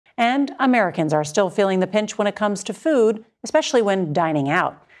And Americans are still feeling the pinch when it comes to food, especially when dining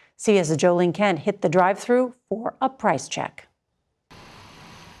out. CBS's Jolene Kent hit the drive-thru for a price check.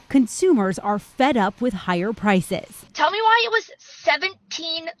 Consumers are fed up with higher prices. Tell me why it was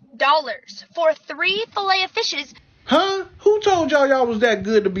 $17 for 3 fillet of fishes. Huh? Who told y'all was that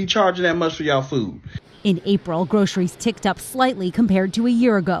good to be charging that much for y'all food? In April, groceries ticked up slightly compared to a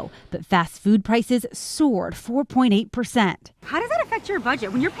year ago, but fast food prices soared 4.8%. How does that affect your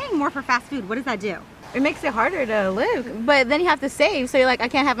budget? When you're paying more for fast food, what does that do? It makes it harder to live, but then you have to save. So you're like, I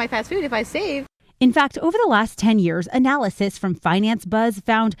can't have my fast food if I save. In fact, over the last 10 years, analysis from Finance Buzz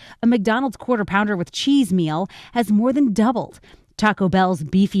found a McDonald's quarter pounder with cheese meal has more than doubled. Taco Bell's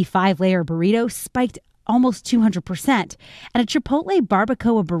beefy 5-layer burrito spiked almost 200%, and a Chipotle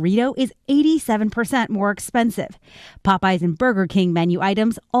barbacoa burrito is 87% more expensive. Popeyes and Burger King menu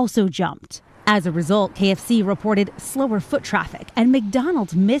items also jumped. As a result, KFC reported slower foot traffic, and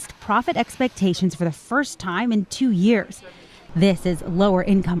McDonald's missed profit expectations for the first time in 2 years. This is lower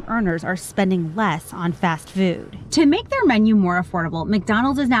income earners are spending less on fast food. To make their menu more affordable,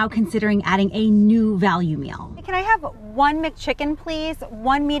 McDonald's is now considering adding a new value meal. Can I have 1 McChicken, please,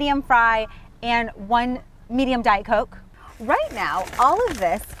 1 medium fry, and 1 medium Diet Coke? Right now, all of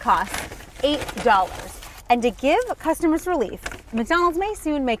this costs $8. And to give customers relief, McDonald's may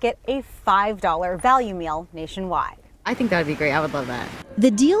soon make it a $5 value meal nationwide. I think that would be great. I would love that. The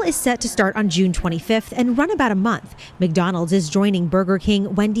deal is set to start on June 25th and run about a month. McDonald's is joining Burger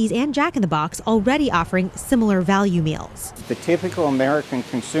King, Wendy's, and Jack in the Box, already offering similar value meals. The typical American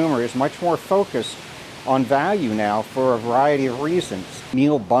consumer is much more focused on value now for a variety of reasons.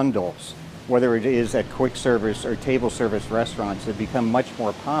 Meal bundles, whether it is at quick service or table service restaurants, have become much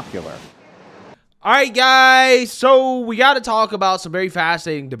more popular. All right, guys, so we got to talk about some very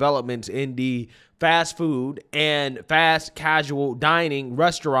fascinating developments in the fast food and fast casual dining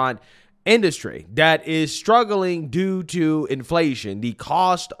restaurant industry that is struggling due to inflation. The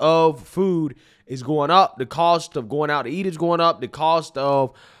cost of food is going up. The cost of going out to eat is going up. The cost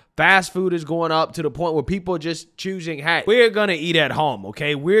of fast food is going up to the point where people are just choosing, hey, we're going to eat at home,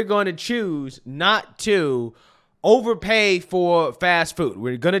 okay? We're going to choose not to overpay for fast food.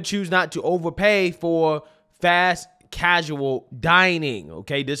 We're going to choose not to overpay for fast casual dining,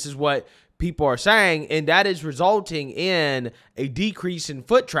 okay? This is what people are saying, and that is resulting in a decrease in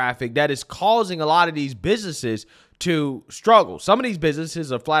foot traffic that is causing a lot of these businesses to struggle. Some of these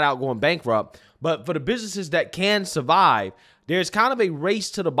businesses are flat out going bankrupt, but for the businesses that can survive, there's kind of a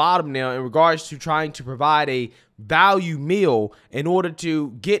race to the bottom now in regards to trying to provide a value meal in order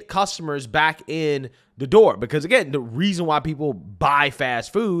to get customers back in the door. Because again, the reason why people buy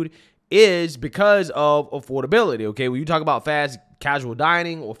fast food is because of affordability. Okay, when you talk about fast casual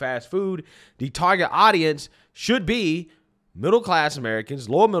dining or fast food, the target audience should be middle-class Americans,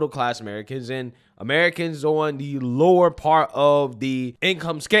 lower middle-class Americans, and Americans on the lower part of the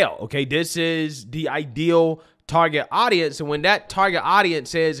income scale. Okay, this is the ideal target audience. And when that target audience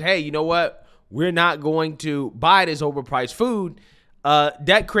says, hey, you know what, we're not going to buy this overpriced food,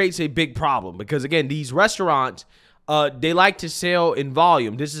 that creates a big problem. Because again, these restaurants, they like to sell in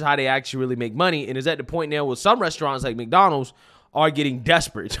volume. This is how they actually really make money. And it's at the point now where some restaurants like McDonald's are getting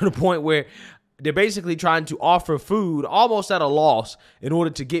desperate to the point where they're basically trying to offer food almost at a loss in order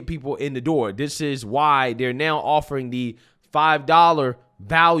to get people in the door. This is why they're now offering the $5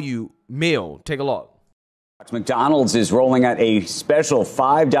 value meal. Take a look. McDonald's is rolling out a special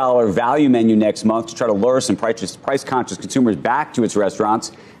 $5 value menu next month to try to lure some price-conscious consumers back to its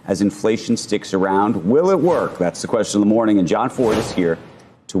restaurants as inflation sticks around. Will it work? That's the question of the morning, and John Ford is here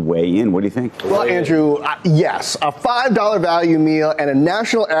to weigh in. What do you think? Well, Andrew, yes, a $5 value meal and a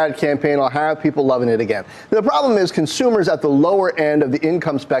national ad campaign will have people loving it again. The problem is consumers at the lower end of the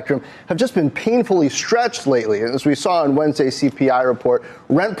income spectrum have just been painfully stretched lately. And as we saw in Wednesday's CPI report,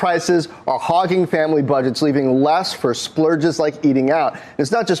 rent prices are hogging family budgets, leaving less for splurges like eating out. And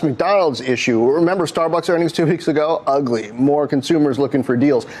it's not just McDonald's issue. Remember Starbucks earnings 2 weeks ago? Ugly. More consumers looking for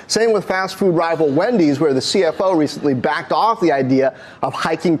deals. Same with fast food rival Wendy's, where the CFO recently backed off the idea of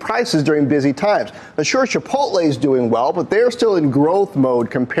hiking prices during busy times. Now, sure, Chipotle is doing well, but they're still in growth mode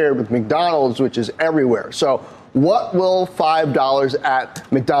compared with McDonald's, which is everywhere. So what will $5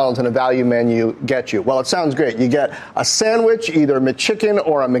 at McDonald's and a value menu get you? Well, it sounds great. You get a sandwich, either a McChicken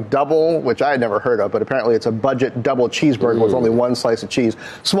or a McDouble, which I had never heard of, but apparently it's a budget double cheeseburger with only one slice of cheese.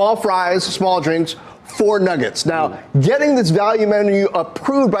 Small fries, small drinks, 4 nuggets. Now, getting this value menu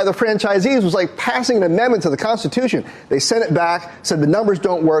approved by the franchisees was like passing an amendment to the Constitution. They sent it back, said the numbers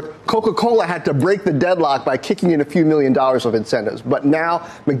don't work. Coca-Cola had to break the deadlock by kicking in a few $1 million of incentives. But now,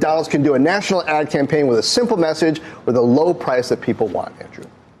 McDonald's can do a national ad campaign with a simple message with a low price that people want, Andrew.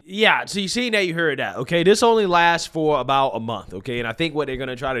 Yeah, so you see now you heard that, okay? This only lasts for about a month, okay? And I think what they're going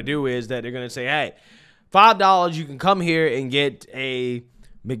to try to do is that they're going to say, hey, $5, you can come here and get a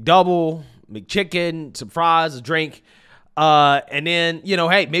McDouble, McChicken, some fries, a drink, and then, you know,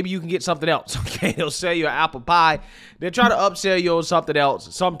 hey, maybe you can get something else, okay? They'll sell you an apple pie. They'll try to upsell you on something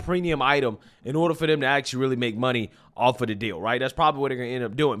else, some premium item, in order for them to actually really make money off of the deal, right? That's probably what they're going to end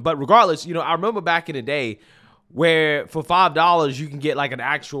up doing. But regardless, you know, I remember back in the day where for $5 you can get like an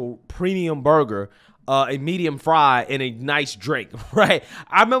actual premium burger, a medium fry, and a nice drink, right?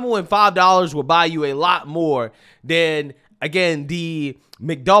 I remember when $5 would buy you a lot more than, again, the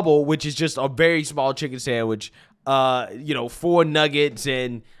McDouble, which is just a very small chicken sandwich, you know, 4 nuggets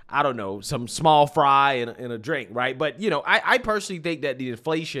and, I don't know, some small fry and a drink, right? But, you know, I personally think that the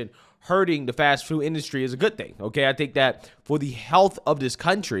inflation hurting the fast food industry is a good thing, okay? I think that for the health of this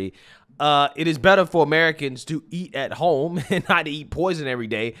country, it is better for Americans to eat at home and not eat poison every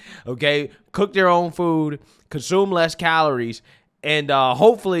day, okay? Cook their own food, consume less calories, and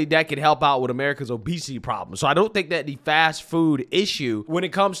hopefully that can help out with America's obesity problem. So I don't think that the fast food issue, when it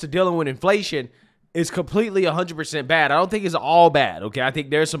comes to dealing with inflation, is completely 100% bad. I don't think it's all bad, okay? I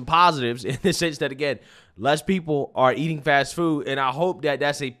think there's some positives in the sense that, again, less people are eating fast food, and I hope that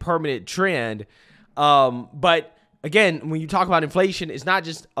that's a permanent trend. But again, when you talk about inflation, it's not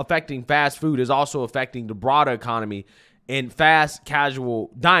just affecting fast food, it's also affecting the broader economy and fast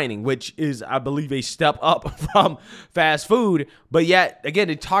casual dining, which is, I believe, a step up from fast food. But yet, again,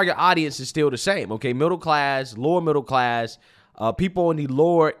 the target audience is still the same, okay? Middle class, lower middle class, people on the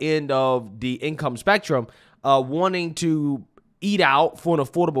lower end of the income spectrum wanting to eat out for an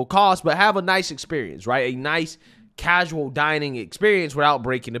affordable cost, but have a nice experience, right? A nice casual dining experience without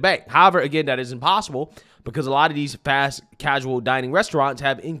breaking the bank. However, again, that is impossible because a lot of these fast casual dining restaurants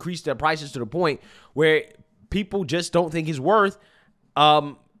have increased their prices to the point where people just don't think it's worth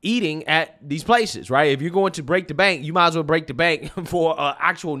eating at these places, right? If you're going to break the bank, you might as well break the bank for an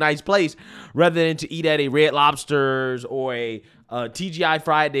actual nice place rather than to eat at a Red Lobster's or a TGI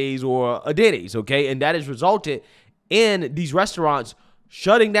Fridays or a Denny's, okay? And that has resulted in these restaurants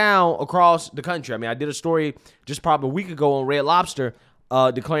shutting down across the country. I mean, I did a story just probably a week ago on Red Lobster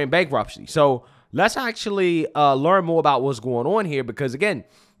declaring bankruptcy. So let's actually learn more about what's going on here because, again,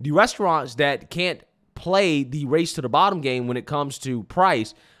 the restaurants that can't play the race to the bottom game when it comes to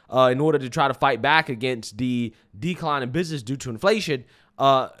price in order to try to fight back against the decline in business due to inflation,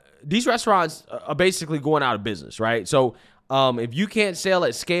 these restaurants are basically going out of business, right? So if you can't sell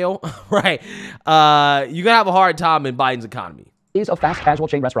at scale, right, you're going to have a hard time in Biden's economy. Days of fast casual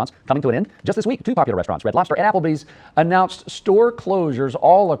chain restaurants coming to an end. Just this week, 2 popular restaurants, Red Lobster and Applebee's, announced store closures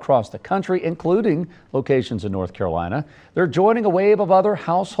all across the country, including locations in North Carolina. They're joining a wave of other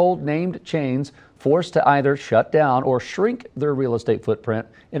household named chains forced to either shut down or shrink their real estate footprint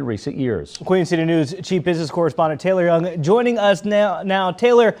in recent years. Queen City News Chief Business Correspondent Taylor Young joining us now.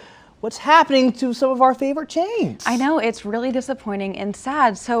 Taylor, what's happening to some of our favorite chains? I know, it's really disappointing and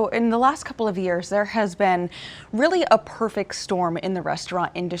sad. So in the last couple of years, there has been really a perfect storm in the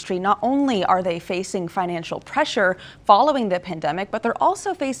restaurant industry. Not only are they facing financial pressure following the pandemic, but they're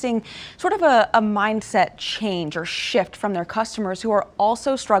also facing sort of a mindset change or shift from their customers who are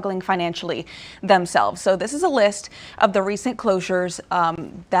also struggling financially themselves. So this is a list of the recent closures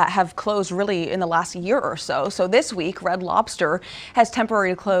that have closed really in the last year or so. So this week, Red Lobster has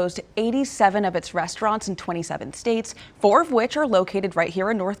temporarily closed 87 of its restaurants in 27 states, 4 of which are located right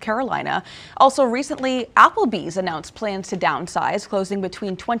here in North Carolina. Also recently, Applebee's announced plans to downsize, closing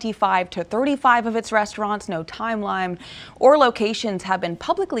between 25 to 35 of its restaurants. No timeline or locations have been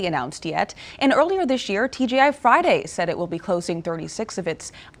publicly announced yet. And earlier this year, TGI Fridays said it will be closing 36 of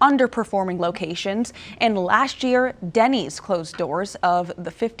its underperforming locations. And last year, Denny's closed doors of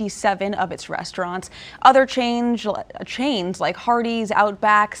the 57 of its restaurants. Other chains like Hardee's,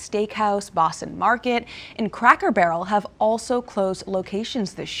 Outback, Steakhouse, Boston Market, and Cracker Barrel have also closed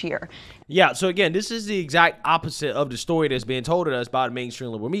locations this year. Yeah, so again, this is the exact opposite of the story that's being told to us by the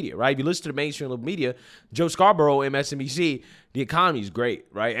mainstream liberal media, right? If you listen to the mainstream liberal media, Joe Scarborough, MSNBC, the economy is great,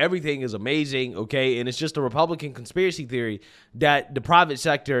 right? Everything is amazing, okay? And it's just a Republican conspiracy theory that the private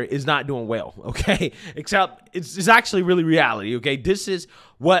sector is not doing well, okay? Except it's actually really reality, okay? This is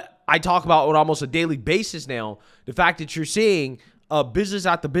what I talk about on almost a daily basis now, the fact that you're seeing business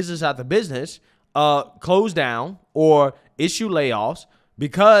after business after business close down or issue layoffs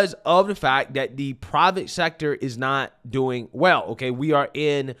because of the fact that the private sector is not doing well, okay? We are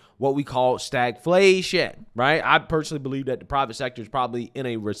in what we call stagflation, right? I personally believe that the private sector is probably in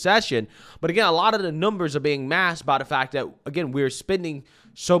a recession. But again, a lot of the numbers are being masked by the fact that, again, we're spending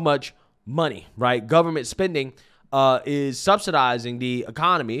so much money, right? Government spending is subsidizing the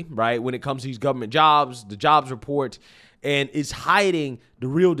economy, right, when it comes to these government jobs, the jobs report, and is hiding the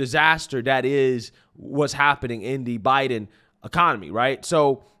real disaster that is what's happening in the Biden economy, right?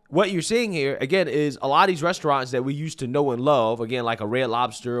 So what you're seeing here, again, is a lot of these restaurants that we used to know and love, again, like a Red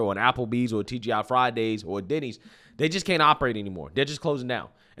Lobster or an Applebee's or a TGI Fridays or a Denny's, they just can't operate anymore. They're just closing down.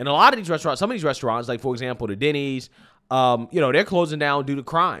 And a lot of these restaurants, some of these restaurants, like, for example, the Denny's, they're closing down due to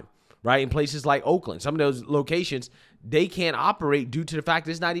crime, right? In places like Oakland, some of those locations, they can't operate due to the fact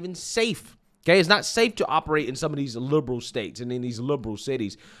that it's not even safe. Okay, it's not safe to operate in some of these liberal states and in these liberal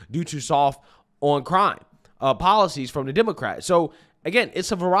cities due to soft on crime policies from the Democrats. So, again,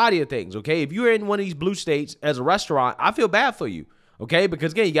 it's a variety of things, okay? If you're in one of these blue states as a restaurant, I feel bad for you, okay?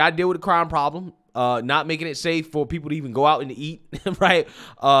 Because, again, you got to deal with the crime problem, not making it safe for people to even go out and eat, right?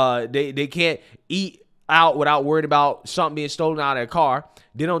 They can't eat out without worrying about something being stolen out of their car.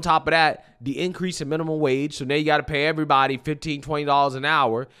 Then on top of that, the increase in minimum wage. So now you got to pay everybody $15, $20 an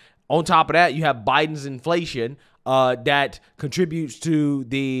hour. On top of that, you have Biden's inflation that contributes to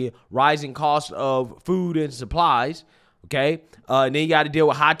the rising cost of food and supplies. Okay. And then you got to deal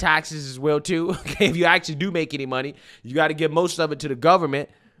with high taxes as well, too. Okay. If you actually do make any money, you got to give most of it to the government.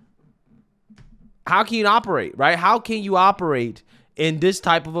 How can you operate, right? How can you operate in this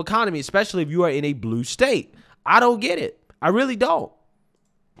type of economy, especially if you are in a blue state? I don't get it. I really don't.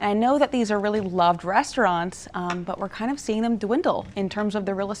 I know that these are really loved restaurants, but we're kind of seeing them dwindle in terms of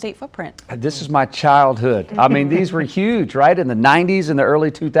their real estate footprint. This is my childhood. I mean, these were huge, right? In the 90s and the early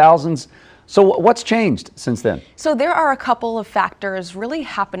 2000s. So what's changed since then? So there are a couple of factors really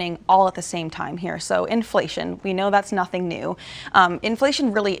happening all at the same time here. So inflation, we know that's nothing new.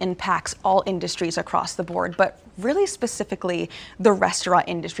 Inflation really impacts all industries across the board, but really specifically the restaurant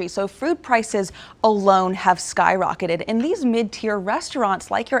industry. So food prices alone have skyrocketed. And these mid-tier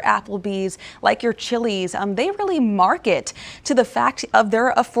restaurants like your Applebee's, like your Chili's, they really market to the fact of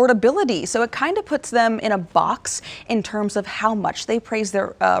their affordability. So it kind of puts them in a box in terms of how much they raise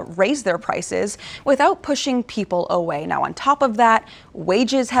their prices without pushing people away. Now, on top of that,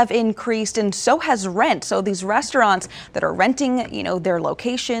 wages have increased and so has rent. So these restaurants that are renting, their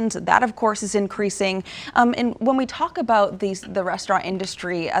locations, that of course is increasing. And when we talk about the restaurant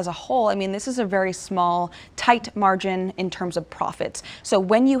industry as a whole, I mean, this is a very small, tight margin in terms of profits. So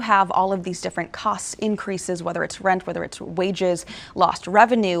when you have all of these different costs increases, whether it's rent, whether it's wages, lost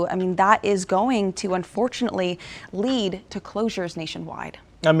revenue, I mean, that is going to unfortunately lead to closures nationwide.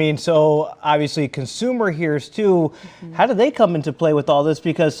 I mean, so obviously consumer hears too. How do they come into play with all this?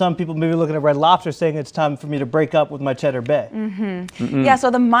 Because some people may be looking at Red Lobster saying it's time for me to break up with my Cheddar Bay. Yeah,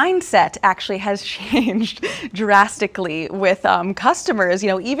 so the mindset actually has changed drastically with customers,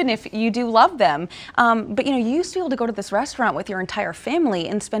 even if you do love them. But, you used to be able to go to this restaurant with your entire family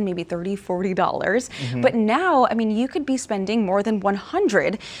and spend maybe $30, $40. But now, I mean, you could be spending more than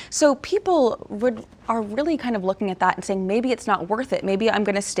 $100. So people are really kind of looking at that and saying, maybe it's not worth it. Maybe I'm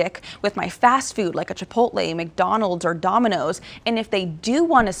going to stick with my fast food like a Chipotle, McDonald's, or Domino's. And if they do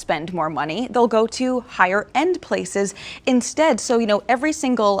want to spend more money, they'll go to higher end places instead. So, every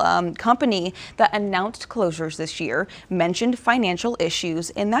single company that announced closures this year mentioned financial issues,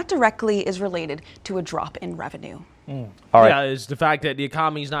 and that directly is related to a drop in revenue. All right. Yeah, it's the fact that the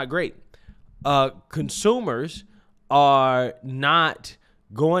economy is not great. Consumers are not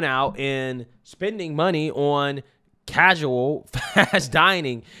going out and spending money on casual fast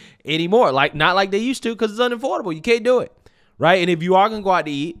dining anymore, not like they used to, because it's unaffordable. You can't do it, right? And if you are gonna go out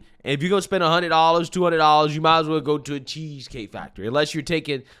to eat, and if you're gonna spend $100, $200, you might as well go to a Cheesecake Factory, unless you're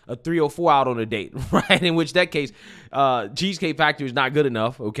taking a 3 or 4 out on a date, right? In which that case, Cheesecake Factory is not good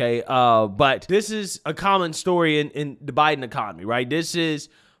enough, okay? But this is a common story in the Biden economy, right? This is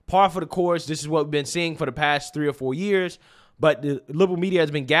par for the course. This is what we've been seeing for the past 3 or 4 years. But the liberal media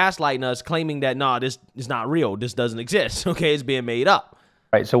has been gaslighting us, claiming that, this is not real. This doesn't exist. Okay, it's being made up.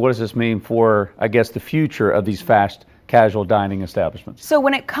 Right. So what does this mean for, I guess, the future of these fast casual dining establishments? So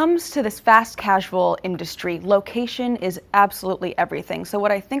when it comes to this fast casual industry, location is absolutely everything. So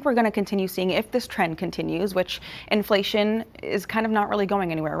what I think we're going to continue seeing, if this trend continues, which inflation is kind of not really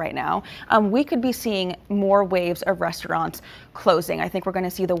going anywhere right now, we could be seeing more waves of restaurants closing. I think we're going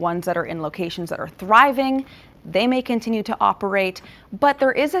to see the ones that are in locations that are thriving. They may continue to operate, but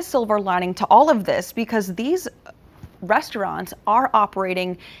there is a silver lining to all of this, because these restaurants are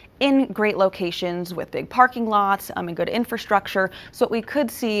operating in great locations with big parking lots and good infrastructure. So what we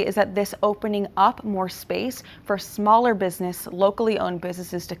could see is that this opening up more space for smaller business, locally owned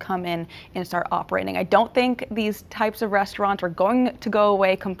businesses to come in and start operating. I don't think these types of restaurants are going to go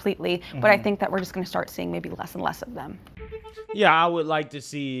away completely, but I think that we're just going to start seeing maybe less and less of them. Yeah, I would like to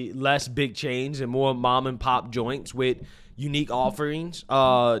see less big chains and more mom and pop joints with unique offerings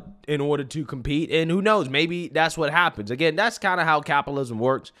in order to compete. And who knows, maybe that's what happens. Again, that's kind of how capitalism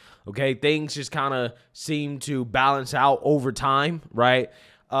works. Okay, things just kind of seem to balance out over time, right?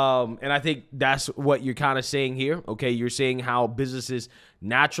 And I think that's what you're kind of saying here. Okay, you're seeing how businesses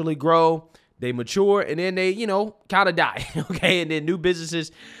naturally grow, they mature, and then they, kind of die. Okay, and then new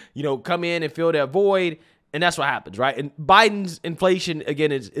businesses, come in and fill that void. And that's what happens, right? And Biden's inflation,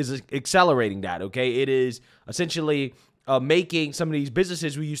 again, is accelerating that, okay? It is essentially making some of these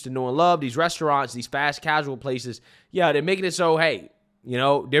businesses we used to know and love, these restaurants, these fast casual places, they're making it so, hey,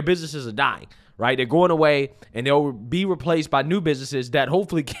 their businesses are dying, right? They're going away, and they'll be replaced by new businesses that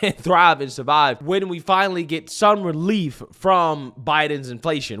hopefully can thrive and survive when we finally get some relief from Biden's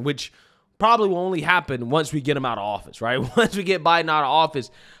inflation, which probably will only happen once we get him out of office, right? Once we get Biden out of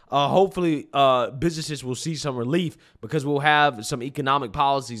office, hopefully businesses will see some relief because we'll have some economic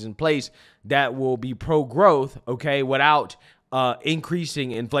policies in place that will be pro-growth, okay, without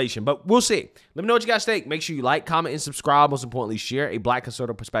increasing inflation. But we'll see. Let me know what you guys think. Make sure you like, comment, and subscribe. Most importantly, share a Black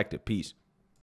conservative perspective. Peace.